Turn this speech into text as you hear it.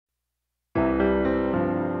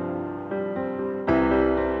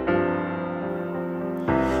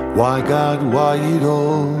Why God, why it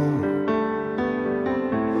all?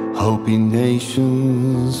 Hoping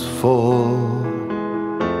nations fall,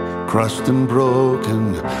 crushed and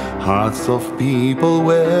broken hearts of people.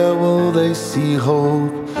 Where will they see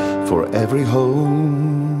hope for every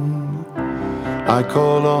home? I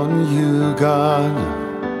call on you, God,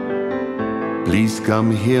 please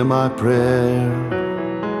come hear my prayer.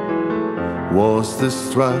 War's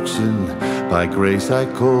destruction, by grace I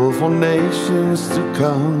call for nations to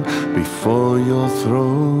come before your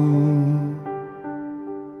throne.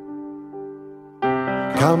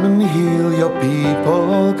 Come and heal your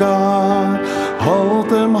people, God. Hold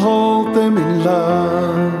them in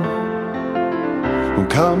love.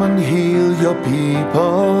 Come and heal your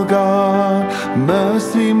people, God.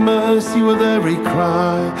 Mercy, mercy with every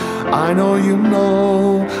cry. I know you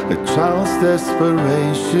know a child's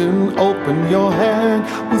desperation. Open your hand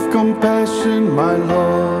with compassion, my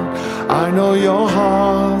Lord. I know your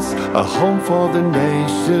heart's a home for the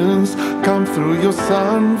nations. Come through your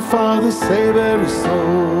Son, Father, save every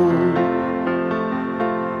soul.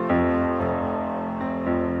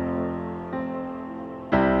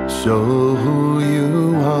 Show who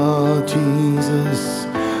you are, Jesus,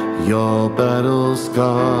 your battle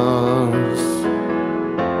scars.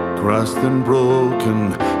 Crushed and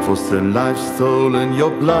broken, for still life stolen,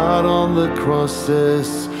 your blood on the cross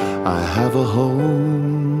says, I have a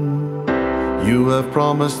home. You have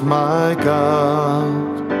promised, my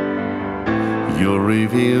God, you'll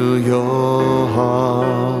reveal your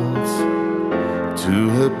heart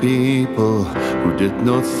to a people who did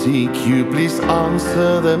not seek you. Please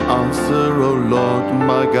answer them, answer, oh Lord,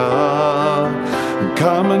 my God.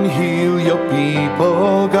 Come and heal your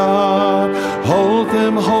people, God. Hold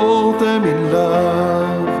them in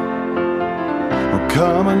love.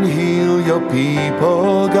 Come and heal your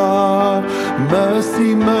people, God.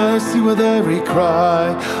 Mercy, mercy with every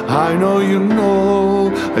cry. I know you know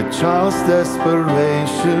a child's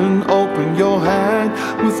desperation. Open your hand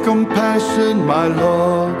with compassion, my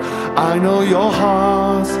Lord. I know your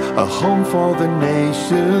heart's a home for the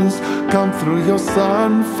nations. Come through your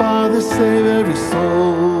Son, Father, save every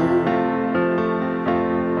soul.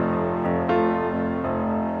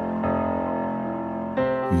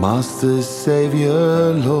 Master,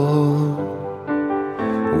 Savior, Lord,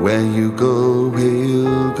 where you go,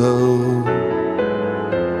 we'll go.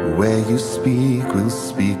 Where you speak, we'll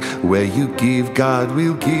speak. Where you give, God,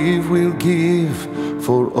 we'll give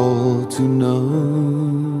for all to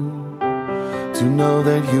know. To know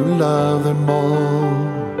that you love them all.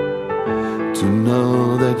 To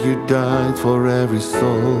know that you died for every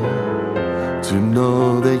soul. To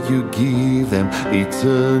know that you give them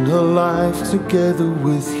eternal life together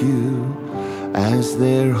with you as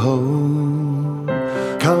their home.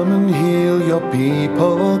 Come and heal your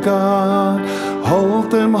people, God.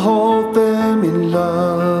 Hold them in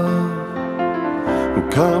love.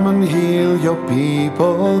 Come and heal your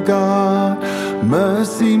people, God.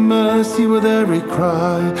 Mercy, mercy with every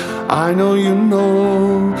cry. I know you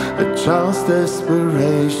know a child's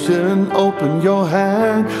desperation. Open your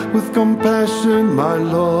hand with compassion, my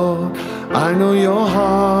Lord. I know your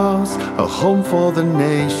heart's a home for the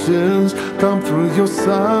nations. Come through your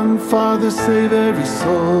Son, Father, save every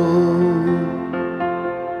soul.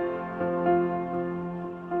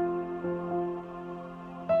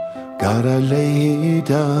 God, I lay it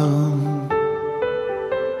down,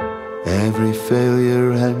 every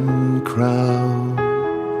failure and crown.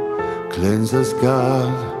 Cleanse us,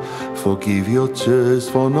 God, forgive your church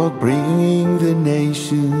for not bringing the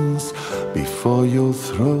nations before your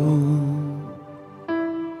throne.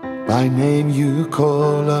 By name you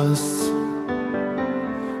call us,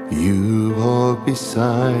 you walk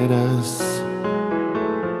beside us.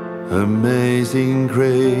 Amazing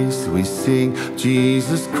grace, we sing,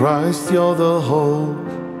 Jesus Christ, you're the hope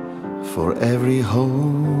for every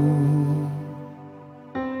home.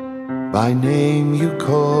 By name you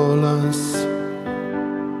call us,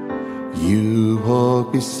 you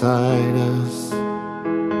walk beside us.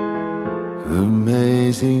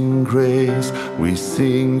 Amazing grace, we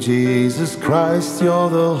sing, Jesus Christ, you're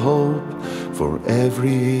the hope for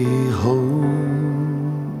every home.